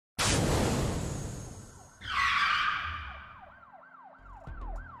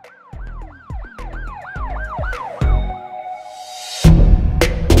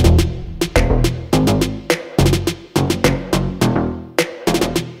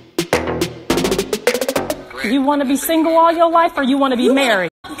You want to be single all your life, or you want to be married?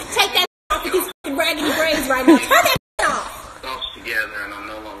 Take that off with these raggedy braids right now. Turn that off. Thoughts together, and I'm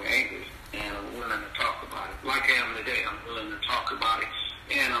no longer angry, and I'm willing to talk about it. Like I am today, I'm willing to talk about it,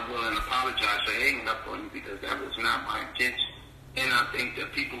 and I'm willing to apologize for hanging up on you because that was not my intention. And I think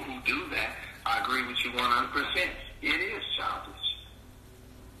that people who do that, I agree with you 100%. It is childish.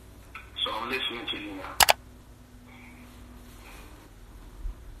 So I'm listening to you now.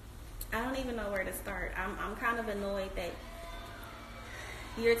 I don't even know where to start. I'm kind of annoyed that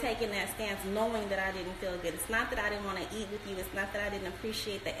you're taking that stance knowing that I didn't feel good. It's not that I didn't want to eat with you. It's not that I didn't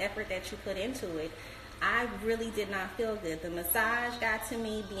appreciate the effort that you put into it. I really did not feel good. The massage got to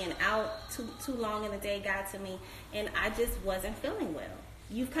me. Being out too long in the day got to me. And I just wasn't feeling well.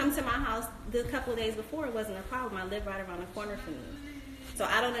 You've come to my house the couple of days before. It wasn't a problem. I live right around the corner from you. So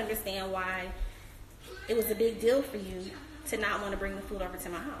I don't understand why it was a big deal for you to not want to bring the food over to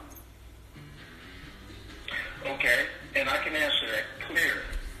my house. Okay, and I can answer that clearly.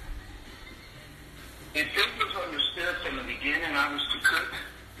 If it was understood from the beginning I was to cook,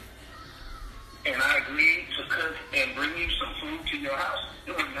 and I agreed to cook and bring you some food to your house,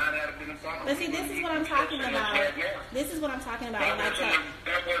 it would not have been a problem. But see, this is what I'm talking about. This is what I'm talking about.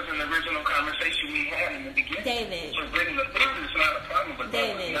 That was an original conversation we had in the beginning. David. So bringing the food is not a problem, but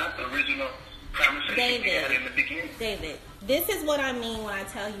that was not the original conversation we had in the beginning. David, this is what I mean when I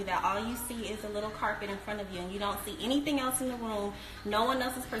tell you that all you see is a little carpet in front of you and you don't see anything else in the room, no one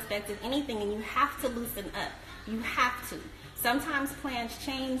else's perspective, anything, and you have to loosen up. You have to. Sometimes plans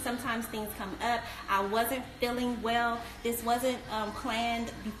change, sometimes things come up. I wasn't feeling well. This wasn't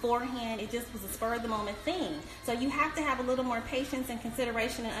planned beforehand. It just was a spur of the moment thing. So you have to have a little more patience and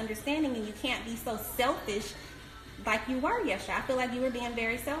consideration and understanding, and you can't be so selfish like you were yesterday. I feel like you were being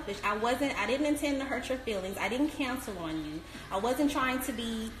very selfish. I didn't intend to hurt your feelings. I didn't cancel on you. I wasn't trying to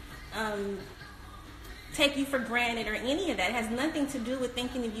be take you for granted or any of that. It has nothing to do with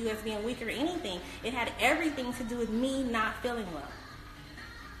thinking of you as being weak or anything. It had everything to do with me not feeling well.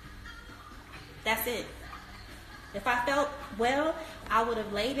 That's it. If I felt well, I would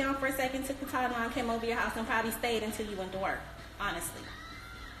have laid down for a second, took the Tylenol, came over your house, and probably stayed until you went to work, honestly.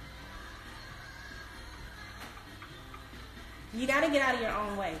 You got to get out of your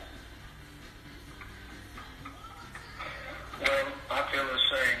own way. Well, I feel the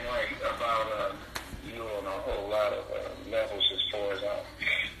same way about you on a whole lot of levels as far as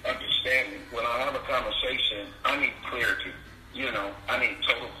understanding. When I have a conversation, I need clarity. I need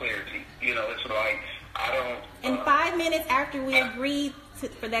total clarity. It's like I don't. And 5 minutes after we agreed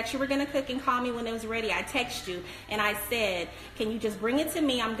for that you were going to cook and call me when it was ready, I texted you and I said, can you just bring it to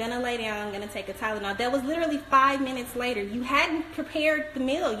me? I'm going to lay down. I'm going to take a Tylenol. That was literally 5 minutes later. You hadn't prepared the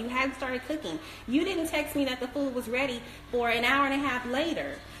meal. You hadn't started cooking. You didn't text me that the food was ready for an hour and a half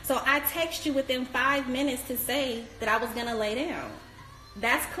later. So I texted you within 5 minutes to say that I was going to lay down.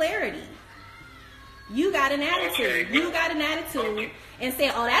 That's clarity. You got an attitude. You got an attitude and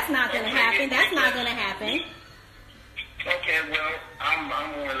said, oh, that's not going to happen. That's not going to happen. Okay, well, I'm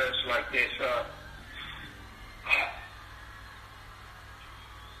more or less like this. I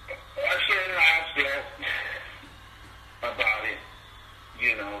said how I felt about it.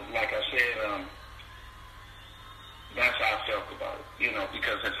 Like I said, that's how I felt about it.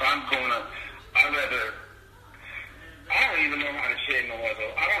 Because if I'm going to, I don't even know how to say it no other.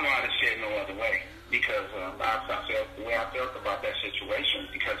 I don't know how to say it no other way. Because I felt the way I felt about that situation.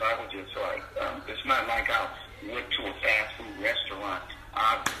 Because I was just like, it's not like I went to a fast food restaurant.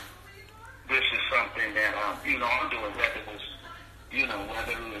 This is something that I'm doing. Whether it was,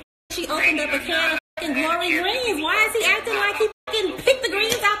 whether it was. She opened up a can of fucking glory greens. Why is he acting like he fucking picked the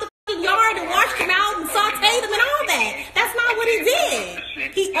greens out the fucking yard and washed them out and sauteed them and all that? That's not what he did.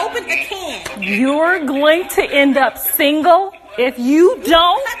 He opened a can. You're going to end up single if you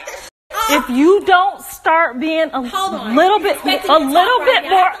don't. If you don't start being a little bit more.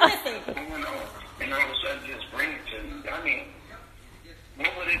 And all of a sudden just bring it to me. I mean,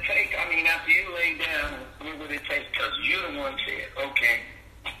 what would it take? I mean, after you lay down, what would it take? Because you're the one said, okay,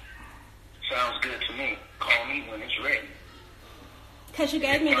 sounds good to me. Call me when it's ready. Because you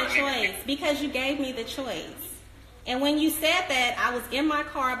gave me the choice. Because you gave me the choice. And when you said that, I was in my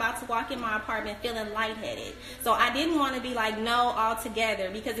car about to walk in my apartment feeling lightheaded. So I didn't want to be like, no, altogether.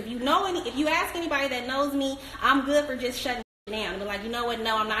 Because if you ask anybody that knows me, I'm good for just shutting down. And be like, you know what?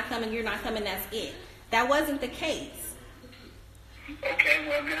 No, I'm not coming. You're not coming. That's it. That wasn't the case. Okay,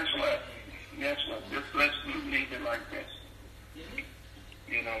 well, guess what? Just let's leave it like this.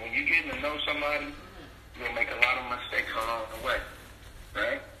 When you're getting to know somebody, you'll make a lot of mistakes along the way.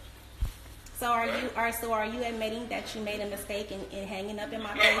 Right? So are you admitting that you made a mistake in hanging up in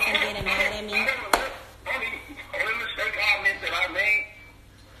my face and getting mad at me?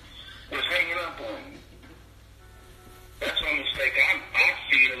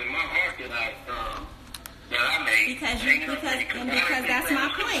 Because that's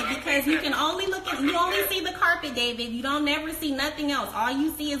my point. Because you can only you only see the carpet, David. You don't never see nothing else. All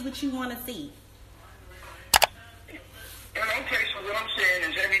you see is what you want to see. And okay, so what I'm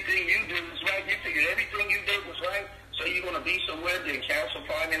saying is everything you do is right. You figure everything you did was right. So you're gonna be somewhere, then cancel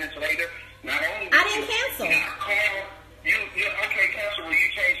 5 minutes later. Not only I didn't cancel. You okay, cancel. Will you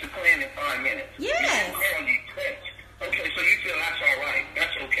change the plan in 5 minutes? Yes. You text. Okay, so you feel that's all right.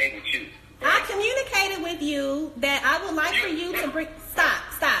 That's okay with you. I communicated with you that I would like for you to bring.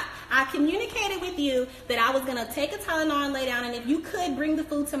 Stop. I communicated with you that I was gonna take a Tylenol and lay down, and if you could bring the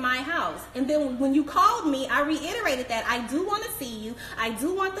food to my house. And then when you called me, I reiterated that I do want to see you. I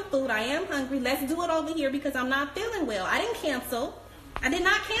do want the food. I am hungry. Let's do it over here because I'm not feeling well. I didn't cancel. I did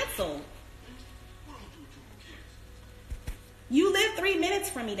not cancel. You live 3 minutes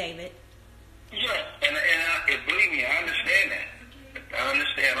from me, David. Yeah, and believe me, I understand that. I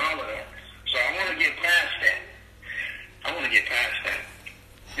understand all of that. So I want to get past that.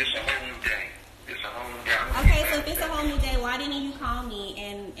 It's a whole new day. Okay, so if it's a whole new day, why didn't you call me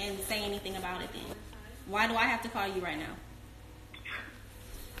and say anything about it then? Why do I have to call you right now?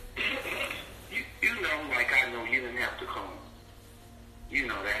 You know, like I know you didn't have to call me. You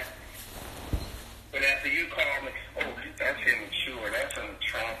know that. But after you called me, oh, that's immature, that's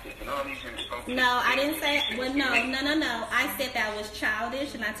unattractive, and all these insulting. No, I didn't say. Well, no. I said that was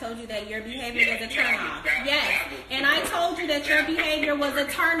childish, and I told you that your behavior was a turnoff. Yes, and I told you that your behavior was a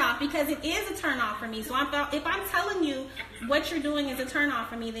turnoff because it is a turnoff for me. So if I'm telling you what you're doing is a turnoff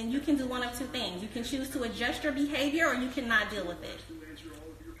for me, then you can do one of two things. You can choose to adjust your behavior, or you cannot deal with it.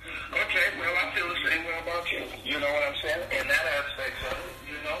 Okay, well, I feel the same way about you. You know what I'm saying? In that aspect of it,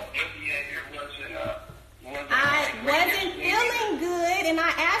 you know, your behavior I wasn't feeling good, and I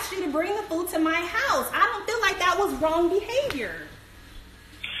asked you to bring the food to my house. I don't feel like that was wrong behavior.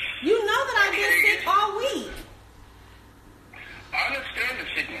 You know that I've been sick all week. I understand the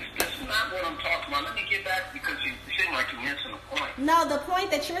sickness. This is not what I'm talking about. Let me get back because you seem like you're missing the point. No, the point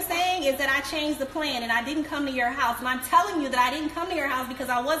that you're saying is that I changed the plan and I didn't come to your house. And I'm telling you that I didn't come to your house because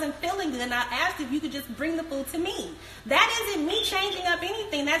I wasn't feeling good. And I asked if you could just bring the food to me. That isn't me changing up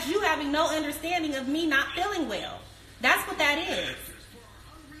anything. That's you having no understanding of me not feeling well. That's what that is.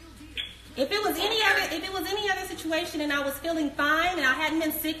 If it was any other situation and I was feeling fine and I hadn't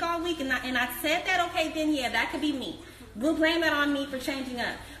been sick all week and I said that, okay, then yeah, that could be me. We'll blame that on me for changing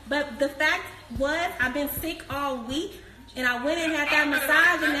up. But the fact was, I've been sick all week, and I went and had that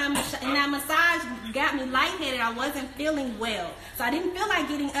massage, and that massage got me lightheaded. I wasn't feeling well. So I didn't feel like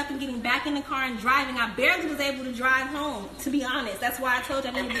getting up and getting back in the car and driving. I barely was able to drive home, to be honest. That's why I told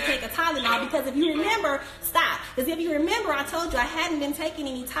you I needed to take a Tylenol, because if you remember, I told you I hadn't been taking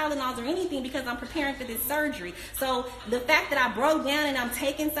any Tylenols or anything because I'm preparing for this surgery. So the fact that I broke down and I'm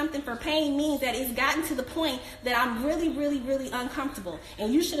taking something for pain means that it's gotten to the point that I'm really, really, really uncomfortable.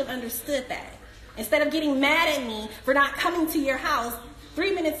 And you should have understood that. Instead of getting mad at me for not coming to your house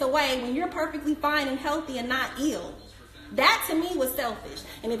 3 minutes away when you're perfectly fine and healthy and not ill. That to me was selfish.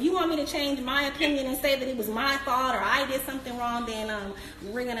 And if you want me to change my opinion and say that it was my fault or I did something wrong, then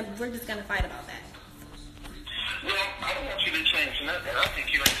we're just gonna fight about that. Well, I don't want you to change nothing. I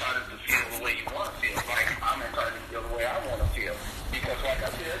think you're entitled to feel the way you want to feel. Like I'm entitled to feel the way I want to feel. Because like I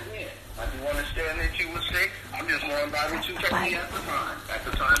said again, I do understand that you were sick. I'm just more about what you told me at the time. At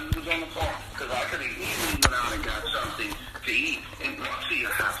the time you was on the phone. Because I could have easily went out and got something to eat and walked to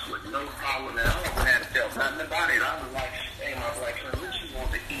your house with no problem at all. I hadn't felt nothing about it. I was like, hey, my black friend, what you want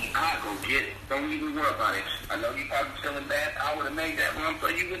to eat? I'll go get it. Don't even worry about it. I know you're probably feeling bad. I would have made that one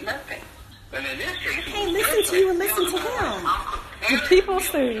for you with nothing. And in this case, I can't listen to you and listen to him. The people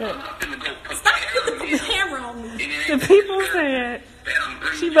said, stop putting the camera on me. The people said,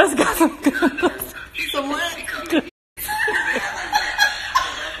 she must got some good. So what?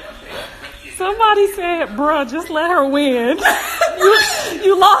 Somebody said, bruh, just let her win.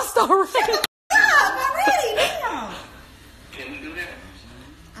 You lost already. Already, damn. Can we do that?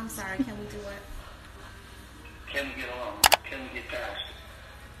 I'm sorry, can we do what? Can we get along? Can we get past it?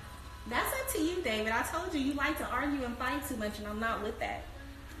 That's up to you, David. I told you like to argue and fight too much, and I'm not with that.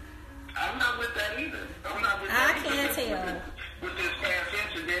 I'm not with that either. I can't tell. With this past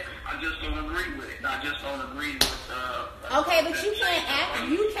incident, I just don't agree with it. I just don't agree with. Okay, but you can't act.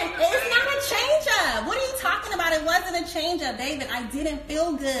 It's not a change up. What are you talking about? It wasn't a change up, David. I didn't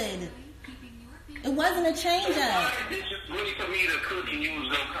feel good. It wasn't a change up. Really, for me to cook and you was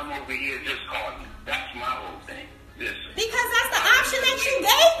gonna come over here and just call me. That's my whole thing. Because that's the option that you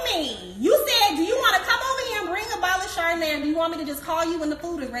gave me. You said, do you want to come over here and bring a bottle of Chardonnay, or do you want me to just call you when the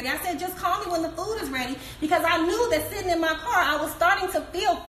food is ready? I said, just call me when the food is ready, because I knew that sitting in my car, I was starting to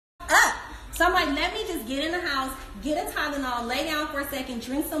feel up. So So I'm like, let me just get in the house, get a Tylenol, lay down for a second,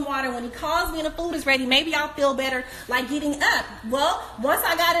 drink some water. When he calls me and the food is ready, maybe I'll feel better like getting up. Well, once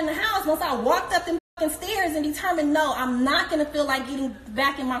I got in the house, once I walked up them stairs and determined, no, I'm not going to feel like getting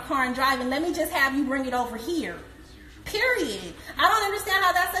back in my car and driving. Let me just have you bring it over here. Period. I don't understand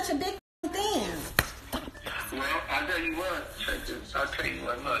how that's such a big thing. Well, I'll tell you what,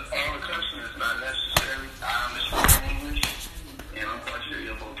 look, all the cussing is not necessary. I understand English, and I'm quite sure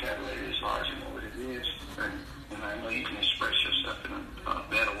your vocabulary is large, you know what it is, and I know you can express yourself in a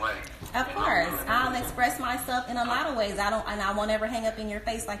better way. Of course, I'll express myself in a lot of ways. I won't ever hang up in your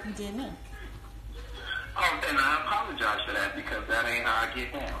face like you did me. Oh, and I apologize for that because that ain't how I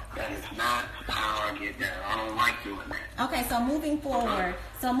get down. That is not how I get down. I don't like doing that. Okay, so moving forward.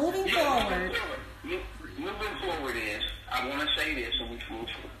 Moving forward is, I want to say this and we can move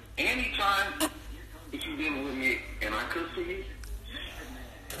forward. Anytime if you're dealing with me and I cook for you,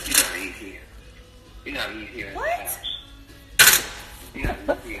 you gotta eat here. You gotta eat here. What? You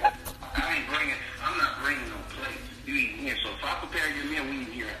gotta eat here. I'm not bringing no plate. You eat here. So if I prepare your meal, we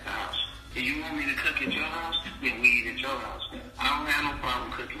eat here at the house. If you want me to cook at your house, then we eat at your house. I don't have no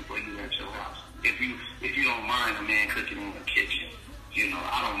problem cooking for you at your house. If you don't mind a man cooking in the kitchen, you know,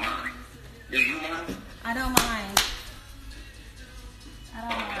 I don't mind. Do you mind? I don't mind.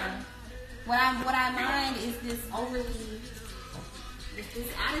 What I mind is this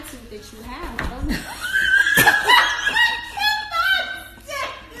this attitude that you have. I don't know.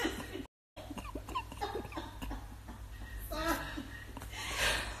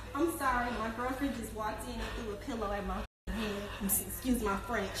 I'm sorry, my girlfriend just walked in and threw a pillow at my head. Excuse my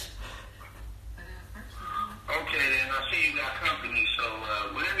French. Okay, then I see you got company, so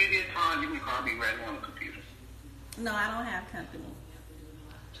whenever you get time, you can call me right on the computer. No, I don't have company.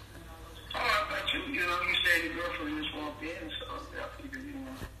 Oh, I thought you said your girlfriend just walked in, so I figured you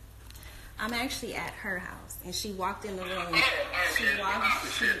know. I'm actually at her house, and she walked in the room.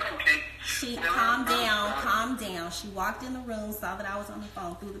 She calm down. She walked in the room, saw that I was on the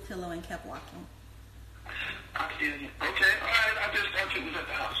phone, threw the pillow, and kept walking. I feel you. Okay, all right. I just thought you was at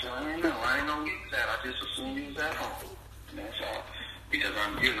the house. So I didn't know. I didn't know you was at. I just assumed you was at home. That's all. Because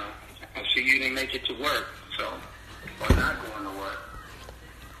I see you didn't make it to work, so I'm not going to work.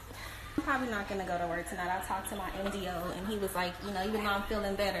 I'm probably not going to go to work tonight. I talked to my MDO, and he was like, even though I'm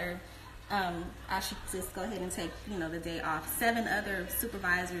feeling better, I should just go ahead and take, the day off. 7 other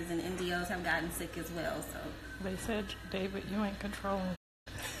supervisors and MDOs have gotten sick as well. So they said, David, you ain't controlling.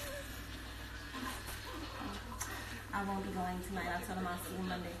 I won't be going tonight. I told him I'll see you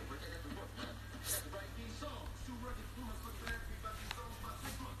Monday.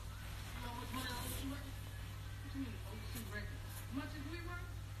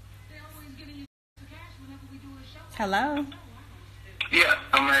 Hello? Yeah,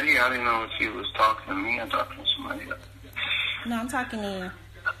 I'm right here. I didn't know if you was talking to me or talking to somebody else. No, I'm talking to you.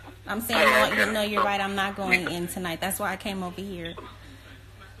 I'm saying, you're right. I'm not going in tonight. That's why I came over here.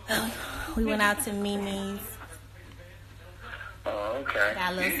 We went out to Mimi's. Oh, okay.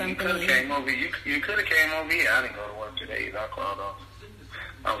 Got a little something you could have came over. You could have came over here. I didn't go to work today either. I called off.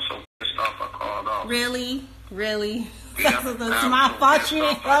 I was so pissed off. I called off. Really? Yeah, That's my fault. You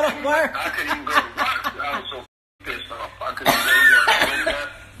didn't go to work. I couldn't even go to work. I was so pissed off. I couldn't go to work.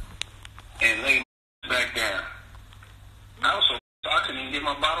 And lay back down. I couldn't even get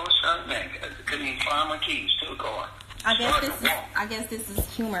my bottle of Chardonnay. I couldn't even find my keys to the car. I guess this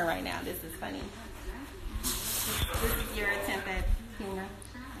is humor right now. This is funny. This is your attempt at humor.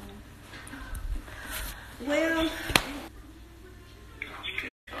 Well,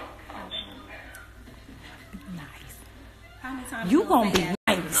 nice. How many times you gonna be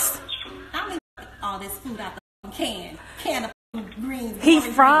nice? How many all this food out the can of greens? He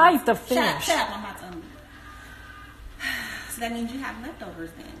fried the fish. Shut up, I'm about to. So that means you have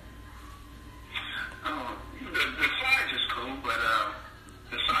leftovers then. The size is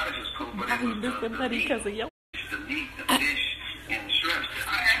cool, but How you looking, buddy, because of your... The meat, the fish, and the shrimp. I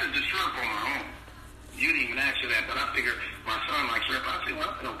added the shrimp on my own. You didn't even ask for that, but I figured my son likes shrimp. I said, well,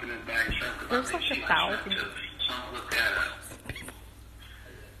 I can open this bag of shrimp because I think she likes shrimp too. So I looked at her.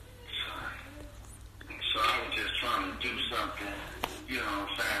 So I was just trying to do something,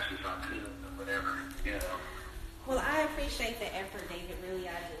 fast as I could or whatever, Well, I appreciate the effort, David. Really,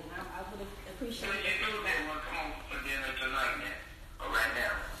 I do. I would appreciate it. Come on for dinner tonight, man. Or right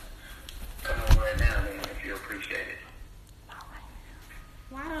now. Come on right now, man, if you appreciate it.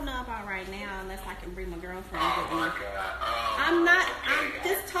 Well, I don't know about right now unless I can bring my girlfriend with me. Oh, my God. I'm not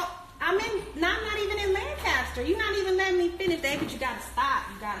even in Lancaster. You're not even letting me finish, David. You got to stop.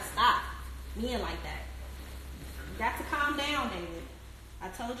 Being like that. You got to calm down, David. I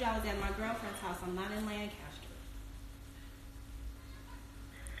told you I was at my girlfriend's house. I'm not in Lancaster.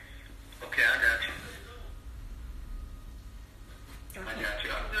 Okay, I got you. I got you.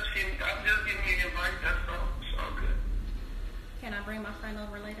 I'm just giving you an invite. That's all. It's all good. Can I bring my friend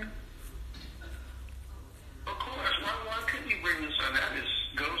over later? Of course. Why couldn't you bring me something? That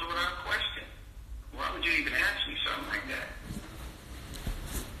just goes without question. Why would you even ask me something like that?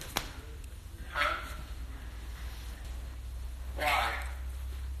 Huh? Why?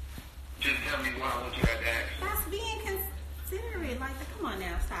 Just tell me why would you have to ask? That's being considerate. Like, come on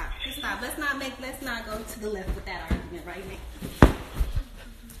now, stop. Just stop. Let's not go to the left with that argument right now.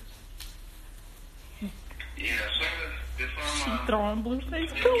 Yeah, so if I'm Throwing Blueface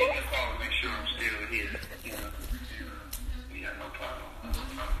give me a pillows. call, make sure I'm still here. You know, yeah, no problem. No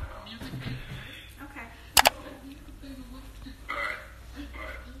problem at all. Okay. All right.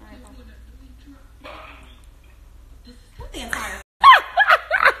 Bye. What the entire?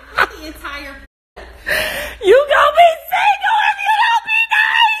 The entire. You gonna be single if you don't be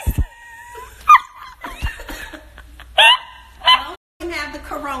nice. I don't have the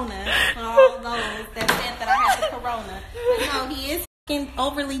corona for all those that said that I have the corona. But no, he is fucking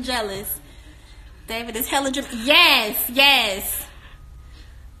overly jealous. David is hella drip. Yes.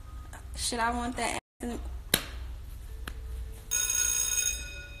 Should I want that?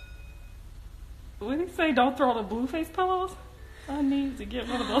 What did he say? Don't throw the Blueface pillows? I need to get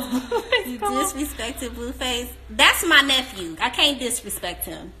one of those Blueface You pillows. disrespected Blueface. That's my nephew. I can't disrespect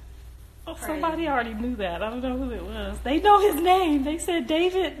him. Oh, somebody already knew that. I don't know who it was. They know his name. They said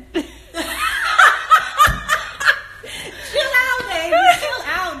David. Chill out, David. Chill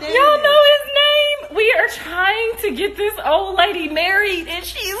out, David. Y'all know his name. We are trying to get this old lady married, and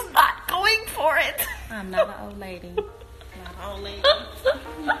she's not going for it. I'm not an old lady. Not an old lady.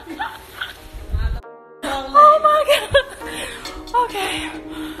 Oh my god. Okay.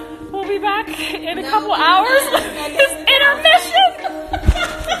 We'll be back in a couple hours.